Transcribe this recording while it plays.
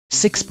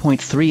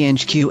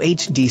6.3-inch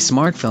QHD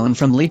smartphone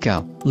from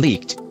LeEco,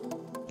 leaked.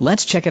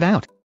 Let's check it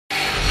out.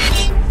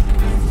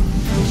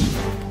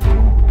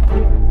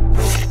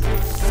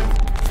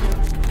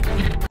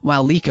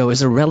 While LeEco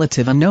is a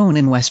relative unknown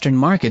in Western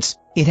markets,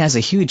 it has a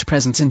huge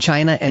presence in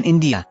China and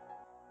India.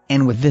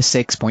 And with this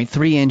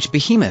 6.3-inch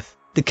behemoth,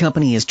 the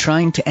company is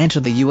trying to enter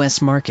the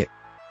US market.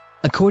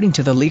 According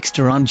to the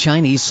leakster on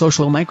Chinese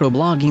social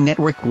microblogging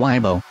network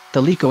Weibo,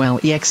 the LeEco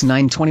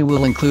LEX920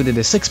 will include a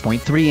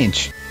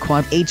 6.3-inch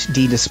Quad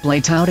HD display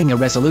touting a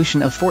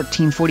resolution of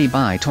 1440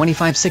 by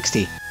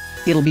 2560.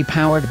 It'll be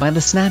powered by the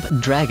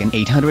Snapdragon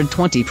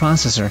 820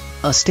 processor,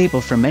 a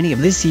staple for many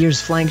of this year's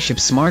flagship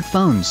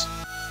smartphones,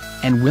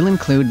 and will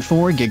include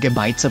 4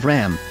 GB of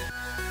RAM.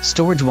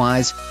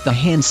 Storage-wise, the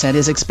handset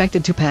is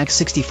expected to pack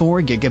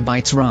 64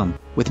 GB ROM,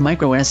 with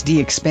microSD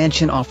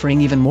expansion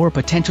offering even more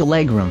potential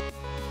legroom.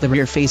 The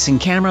rear-facing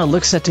camera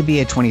looks set to be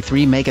a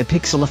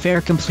 23-megapixel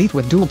affair complete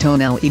with dual-tone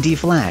LED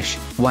flash,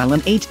 while an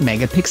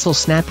 8-megapixel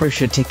snapper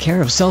should take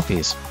care of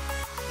selfies.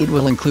 It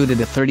will include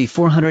a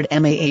 3400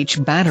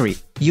 mAh battery,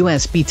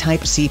 USB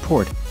Type-C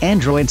port,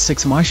 Android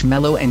 6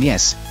 Marshmallow, and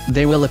yes,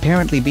 there will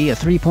apparently be a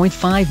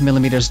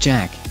 3.5mm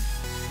jack.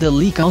 The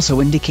leak also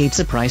indicates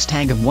a price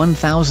tag of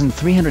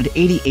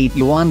 1,388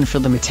 yuan for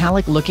the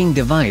metallic-looking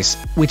device,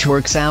 which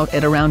works out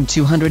at around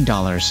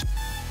 $200.